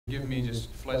give me just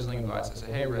fledgling advice. I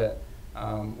say, hey, Rhett,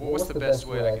 what's the best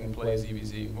way I can play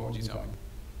ZvZ? What would you tell me?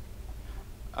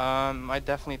 I'd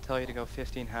definitely tell you to go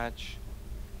 15 hatch.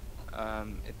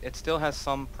 It still has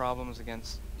some problems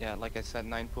against, yeah, like I said,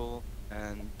 9 pool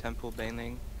and 10 pool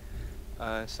Bling.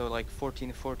 So like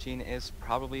 14-14 is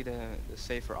probably the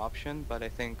safer option, but I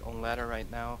think on ladder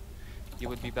right now, you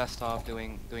would be best off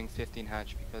doing 15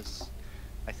 hatch, because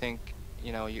I think,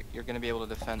 you know, you're going to be able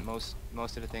to defend most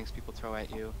of the things people throw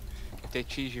at you. If they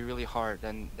cheese you really hard,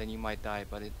 then you might die,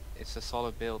 but it's a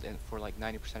solid build for like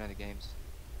 90% of the games.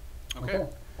 Okay.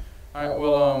 All right.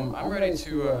 Well, I'm ready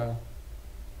to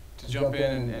jump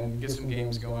in and get some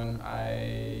games going.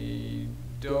 I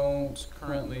don't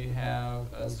currently have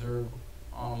a Zerg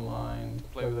online to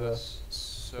play with us,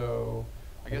 so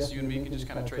I guess you and me can just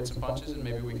kind of trade some punches, and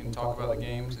maybe we can talk about the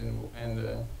games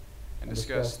and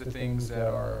discuss the things that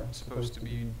are supposed to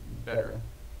be better.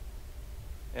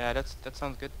 Yeah, that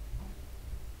sounds good.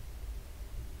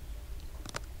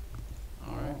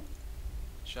 All right.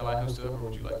 Shall I host it up, or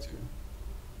would you like to?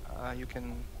 You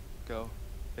can go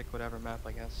pick whatever map,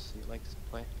 I guess, you'd like to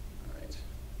play. All right.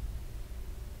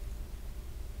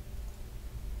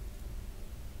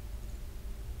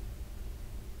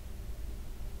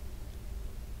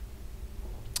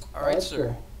 All right,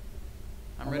 sir.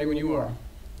 I'm ready when you are.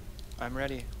 I'm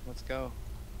ready. Let's go.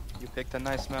 You picked a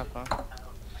nice map, huh?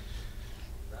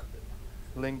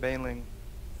 Ling Bling.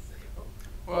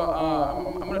 Well,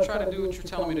 I'm gonna try to do what you're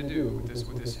telling me to do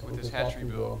with this hatchery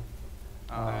build.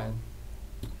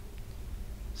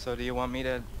 So do you want me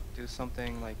to do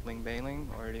something like Ling Bling,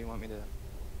 or do you want me to?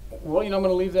 Well, I'm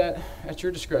gonna leave that at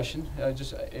your discretion.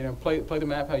 Just play the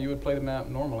map how you would play the map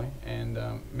normally, and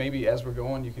maybe as we're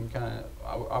going, you can kind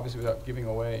of, obviously without giving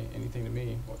away anything to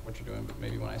me what you're doing, but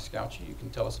maybe when I scout you, you can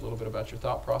tell us a little bit about your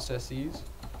thought processes.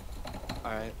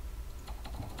 All right.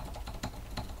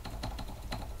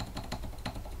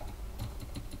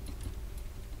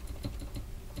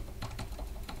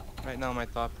 Right now, my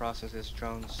thought process is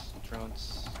drones.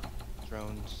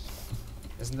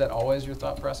 Isn't that always your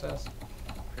thought process?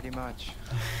 Pretty much.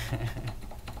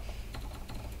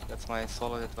 That's my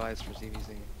solid advice for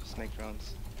ZvZ. Just make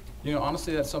drones.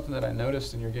 Honestly, that's something that I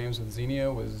noticed in your games with Xenia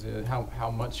was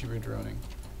how much you were droning.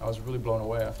 I was really blown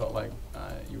away. I felt like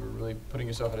you were really putting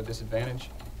yourself at a disadvantage,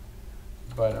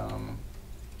 but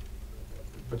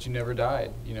you never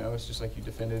died. It's just like you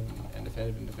defended and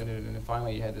defended and defended, and then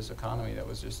finally you had this economy that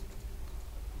was just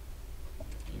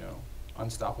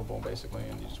unstoppable basically,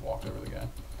 and you just walked over the guy.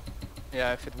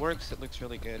 Yeah, if it works, it looks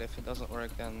really good. If it doesn't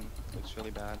work, then it looks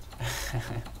really bad.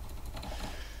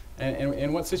 And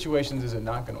in what situations is it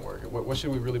not going to work? What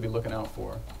should we really be looking out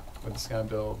for with this kind of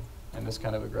build and this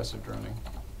kind of aggressive droning?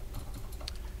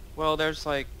 Well, there's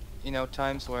like,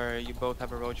 times where you both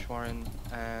have a Roach Warren,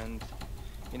 and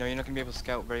you're not going to be able to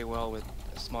scout very well with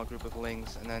a small group of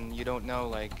Lings, and then you don't know,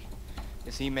 like,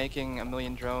 is he making a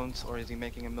million drones, or is he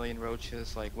making a million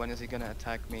roaches? Like, when is he going to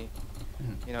attack me?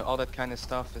 All that kind of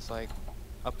stuff is like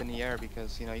up in the air,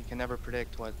 because you can never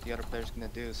predict what the other player's going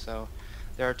to do. So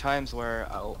there are times where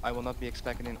I will not be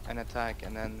expecting an attack,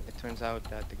 and then it turns out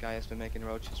that the guy has been making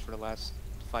roaches for the last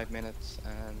 5 minutes,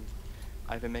 and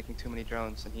I've been making too many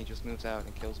drones, and he just moves out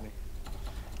and kills me.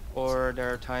 Or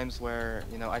there are times where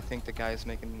I think the guy is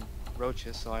making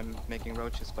roaches, so I'm making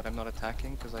roaches, but I'm not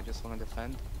attacking because I just want to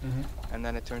defend. And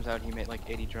then it turns out he made like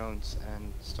 80 drones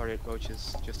and started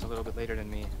roaches just a little bit later than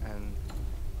me, and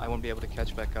I won't be able to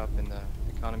catch back up in the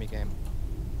economy game.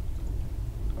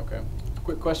 Okay.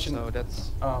 Quick question. So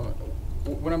that's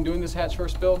when I'm doing this hatch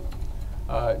first build,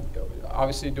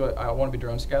 obviously I want to be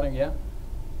drone scouting, yeah?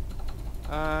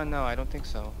 No, I don't think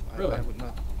so. Really? I would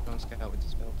not drone scout with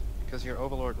this build, because your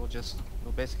overlord will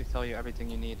basically tell you everything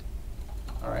you need.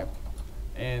 All right.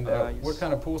 And what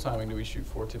kind of pool timing do we shoot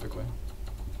for typically?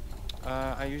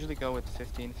 I usually go with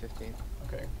 15-15.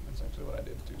 Okay, that's actually what I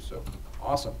did too, so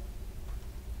awesome.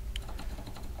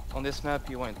 On this map,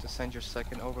 you want to send your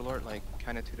second overlord like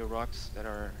kind of to the rocks that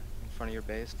are in front of your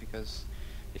base, because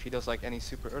if he does like any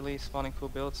super early spawning pool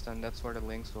builds, then that's where the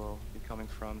Lings will be coming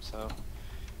from. So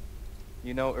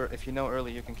if you know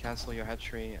early, you can cancel your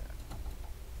hatchery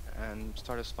and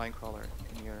start a spine crawler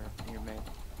in your main.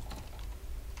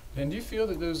 And do you feel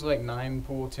that those like 9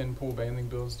 pool, 10 pool Bling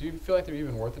builds, do you feel like they're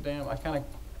even worth a damn? I kind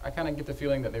of get the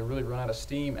feeling that they really run out of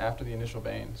steam after the initial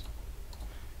bans.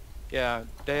 Yeah,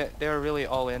 they're really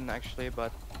all in actually,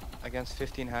 but against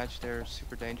 15 hatch they're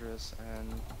super dangerous, and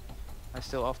I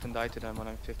still often die to them when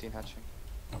I'm 15 hatching.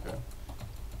 Okay.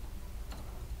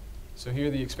 So here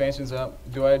the expansion's up.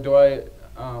 When do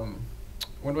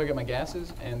I get my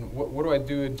gases, and what do I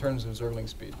do in terms of Zergling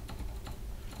speed?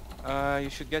 You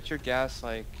should get your gas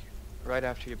like right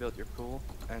after you build your pool,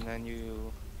 and then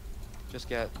you just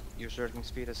get your zergling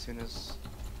speed as soon as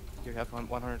you have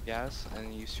 100 gas,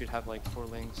 and you should have like 4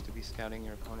 lings to be scouting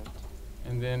your opponent.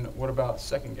 And then what about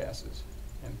second gases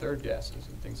and third gases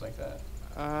and things like that?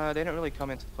 They don't really come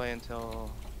into play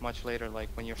until much later, like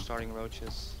when you're starting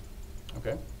roaches.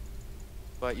 Okay.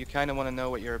 But you kind of want to know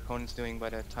what your opponent's doing by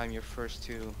the time your first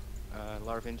 2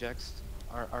 larva injects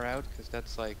are out, because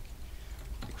that's like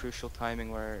the crucial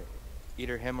timing where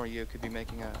either him or you could be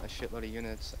making a shitload of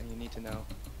units, and you need to know.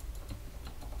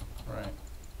 Right.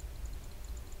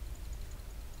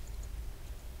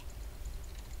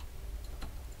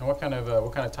 And what kind of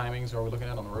timings are we looking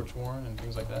at on the Roach Warren and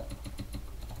things like that?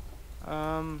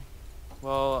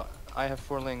 Well, I have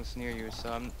 4 lings near you,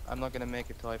 so I'm not gonna make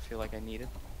it till I feel like I need it.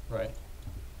 Right.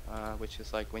 Which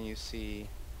is like when you see,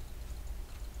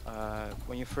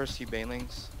 when you first see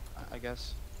banelings, I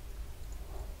guess,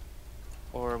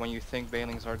 or when you think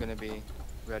banelings are gonna be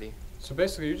ready. So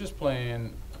basically, you're just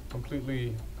playing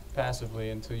completely passively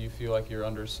until you feel like you're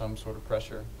under some sort of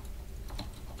pressure.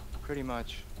 Pretty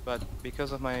much, but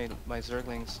because of my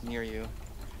zerglings near you,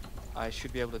 I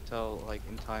should be able to tell like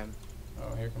in time.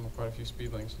 Oh, here come quite a few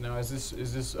speedlings. Now, is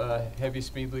this heavy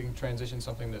speedling transition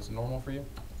something that's normal for you?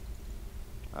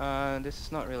 This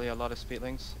is not really a lot of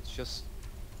speedlings. It's just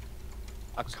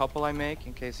a couple I make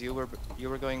in case you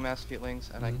were going mass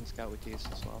speedlings, and I can scout with these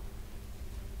as well.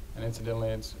 And incidentally,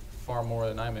 it's far more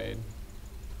than I made,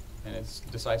 and it's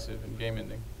decisive and game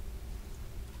ending.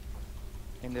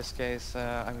 In this case,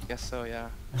 I would guess so, yeah.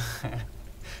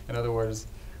 In other words,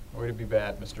 way to be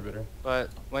bad, Mr. Bitter. But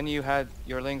when you had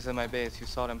your lings in my base, you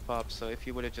saw them pop, so if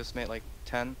you would have just made like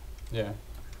 10, Yeah.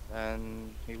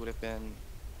 then we would have been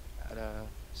at a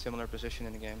similar position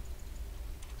in the game.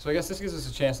 So I guess this gives us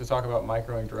a chance to talk about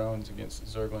microing drones against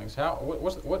zerglings.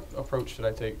 What approach should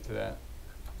I take to that?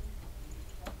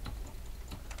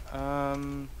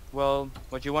 Well,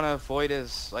 what you want to avoid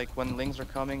is, like, when lings are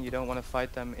coming, you don't want to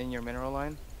fight them in your mineral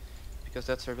line, because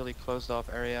that's a really closed off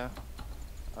area,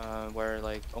 where,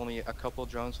 like, only a couple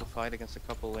drones will fight against a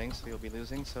couple lings, so you'll be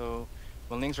losing. So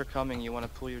when lings are coming, you want to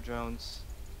pull your drones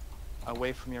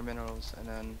away from your minerals, and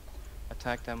then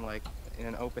attack them, like, in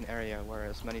an open area where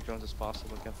as many drones as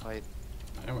possible can fight.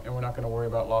 And we're not going to worry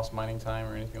about lost mining time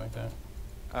or anything like that?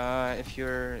 If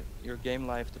your game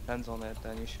life depends on it,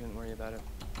 then you shouldn't worry about it.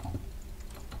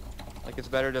 Like, it's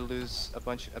better to lose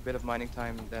a bit of mining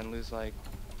time than lose like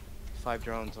 5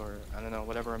 drones, or I don't know,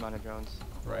 whatever amount of drones.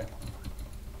 Right.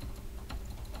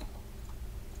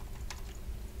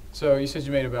 So you said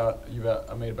you made about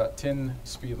 10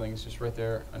 speedlings just right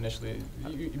there initially.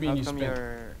 You mean you How come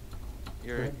spent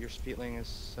your speedling is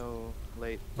so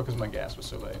late? because my gas was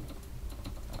so late.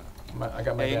 I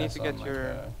got my Yeah, you need gas to get on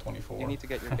your 24. You need to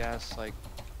get your gas like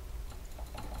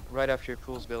right after your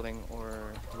pool's building,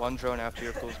 or 1 drone after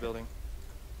your pool's building.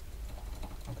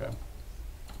 Okay.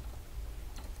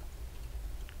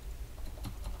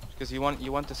 Because you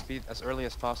want the speed as early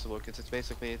as possible, because it's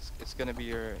basically it's gonna be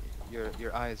your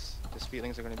eyes. The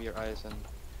speedlings are gonna be your eyes, and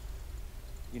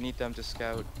you need them to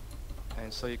scout,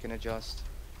 and so you can adjust.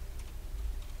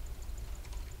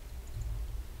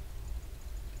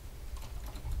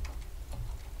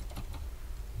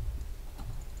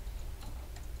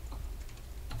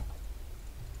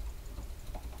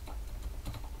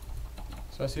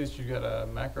 So I see that you got a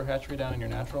macro hatchery down in your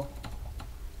natural.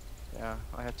 Yeah,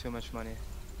 I have too much money.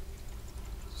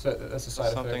 So that's a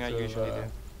side Something effect I of, usually do.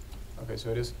 Okay, so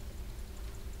it is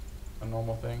a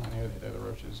normal thing, and here they're the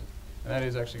roaches, and that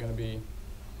is actually going to be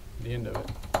the end of it.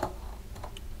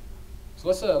 So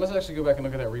let's actually go back and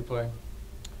look at that replay,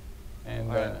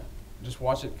 and just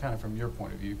watch it kind of from your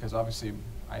point of view, because obviously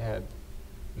I had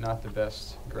not the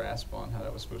best grasp on how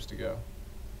that was supposed to go.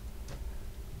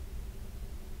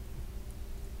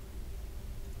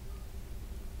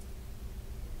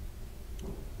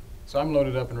 So I'm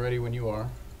loaded up and ready when you are.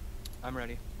 I'm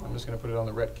ready. I'm just going to put it on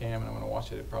the ret cam, and I'm going to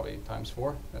watch it at probably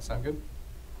 ×4. That sound good?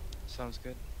 Sounds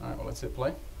good. All right, well, let's hit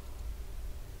play.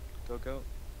 Go, go.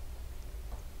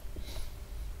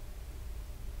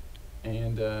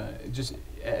 And just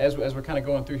as we're kind of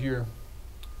going through here,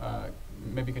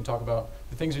 maybe you can talk about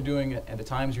the things you're doing and the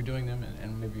times you're doing them,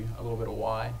 and maybe a little bit of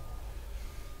why.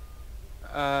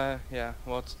 Yeah,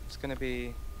 well, it's gonna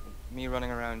be me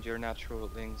running around your natural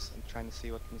lings and trying to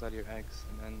see what comes out of your eggs,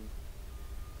 and then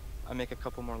I make a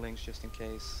couple more lings just in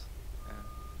case.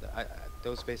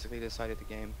 Those basically decided the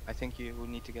game. I think you would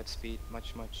need to get speed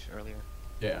much earlier.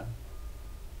 Yeah.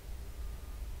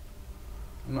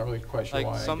 I'm not really quite sure Like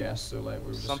why I gassed so late.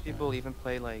 Some people even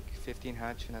play like 15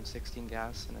 hatch and then 16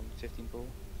 gas and then 15 bull.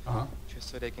 Uh-huh. just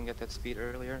so they can get that speed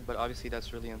earlier. But obviously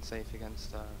that's really unsafe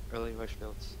against early rush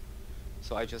builds.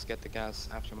 So I just get the gas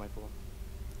after my pull.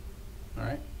 All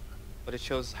right. But it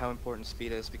shows how important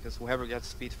speed is, because whoever gets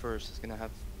speed first is gonna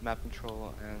have map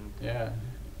control Yeah.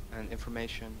 and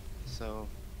information. So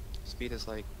speed is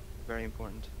like very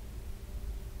important.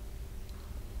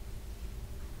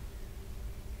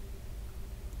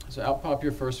 So out pop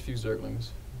your first few Zerglings.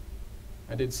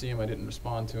 I did see him. I didn't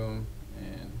respond to him,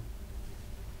 and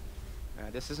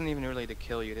This isn't even really to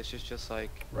kill you. This is just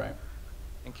like, right.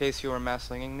 in case you were mass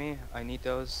slinging me, I need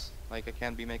those. Like, I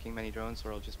can't be making many drones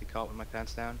or I'll just be caught with my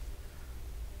pants down.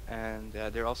 And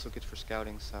they're also good for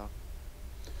scouting, so.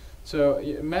 So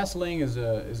mass Ling is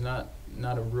not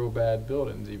a real bad build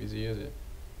in ZvZ, is it?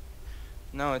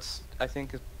 No, I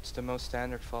think it's the most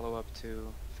standard follow-up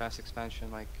to fast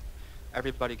expansion. Like,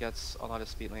 everybody gets a lot of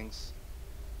Speedlings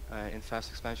in fast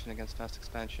expansion against fast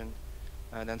expansion.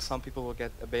 Then some people will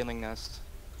get a Bling nest,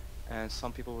 and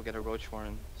some people will get a Roach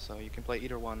Warren. So you can play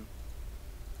either one.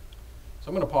 So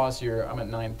I'm going to pause here. I'm at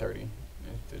 9:30.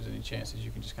 If there's any chances,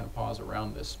 you can just kind of pause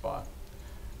around this spot.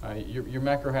 Your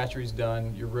macro hatchery is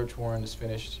done. Your Roach Warren is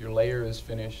finished. Your layer is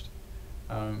finished.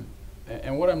 And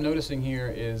what I'm noticing here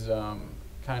is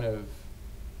kind of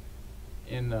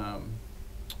in, I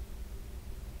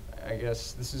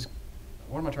guess this is,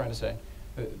 what am I trying to say?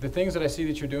 The things that I see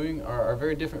that you're doing are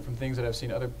very different from things that I've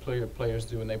seen other players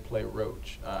do when they play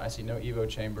Roach. I see no Evo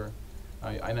chamber.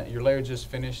 I know your layer just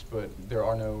finished, but there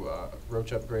are no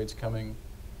Roach upgrades coming.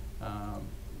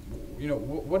 You know,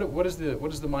 what is the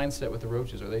mindset with the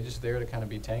Roaches? Are they just there to kind of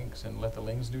be tanks and let the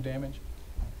Lings do damage?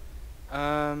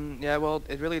 Yeah, well,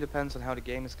 it really depends on how the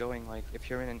game is going. Like, if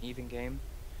you're in an even game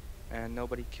and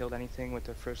nobody killed anything with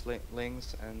their first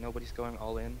Lings and nobody's going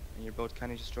all in and you're both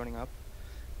kind of just joining up,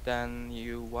 then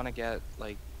you want to get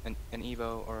like an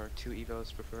Evo or 2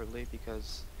 Evos preferably,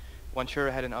 because once you're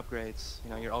ahead in upgrades,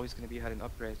 you know, you're always going to be ahead in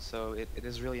upgrades, so it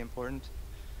is really important.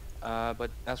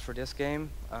 But as for this game,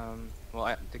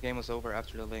 well, the game was over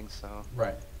after the Link, so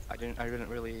right. I didn't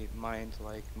really mind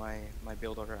like my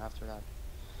build order after that.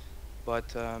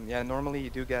 But yeah, normally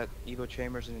you do get Evo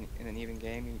chambers in an even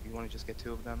game. You want to just get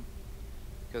 2 of them,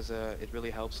 because it really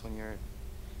helps when you're,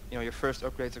 you know, your first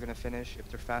upgrades are going to finish. If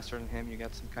they're faster than him, you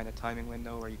get some kind of timing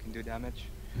window where you can do damage.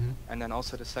 Mm-hmm. And then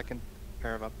also the second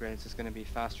pair of upgrades is going to be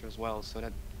faster as well. So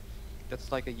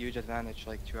that's like a huge advantage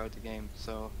like throughout the game.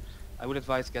 So I would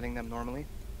advise getting them normally.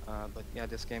 But yeah,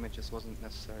 this game it just wasn't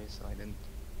necessary, so I didn't.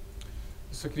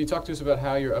 So can you talk to us about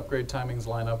how your upgrade timings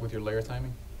line up with your layer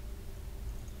timing?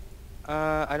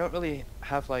 I don't really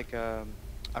have like a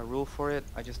rule for it.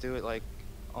 I just do it like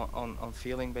on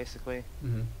feeling basically.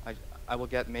 Mm-hmm. I will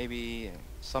get maybe,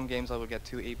 some games I will get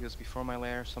 2 Evos before my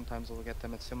lair, sometimes I will get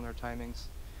them at similar timings.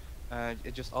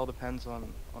 It just all depends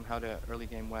on how the early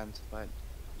game went, but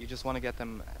you just want to get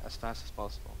them as fast as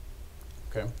possible.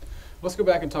 Okay. Let's go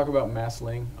back and talk about mass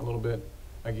Ling a little bit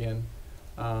again.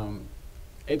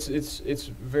 It's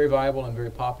very viable and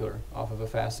very popular off of a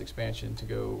fast expansion to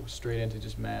go straight into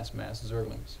just mass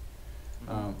Zerglings.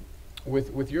 Mm-hmm.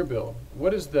 With your build,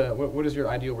 what is your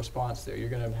ideal response there? You're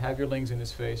going to have your Lings in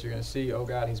his face. You're going to see, oh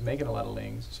God, he's making a lot of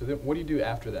Lings. So then what do you do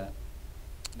after that?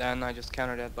 Then I just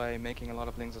counter that by making a lot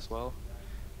of Lings as well.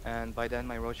 And by then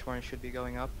my Roach Warren should be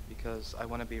going up, because I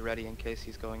want to be ready in case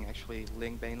he's going actually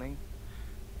Ling Baneling,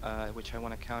 which I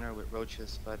want to counter with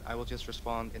Roaches. But I will just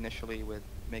respond initially with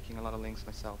making a lot of Lings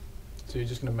myself. So you're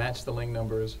just going to match the Ling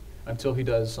numbers until he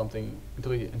does something,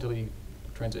 until he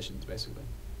transitions, basically.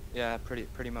 Yeah,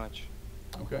 pretty much.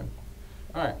 Okay.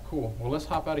 All right, cool. Well, let's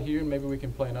hop out of here and maybe we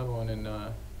can play another one. And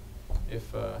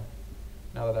if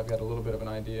now that I've got a little bit of an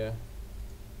idea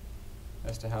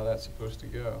as to how that's supposed to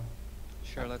go.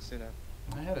 Sure, let's do that.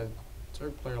 I had a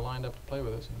Zerg player lined up to play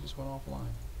with us and he just went offline.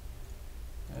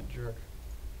 That jerk.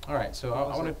 All right, so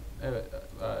I want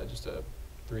to just a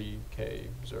 3K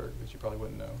Zerg that you probably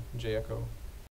wouldn't know, J Echo.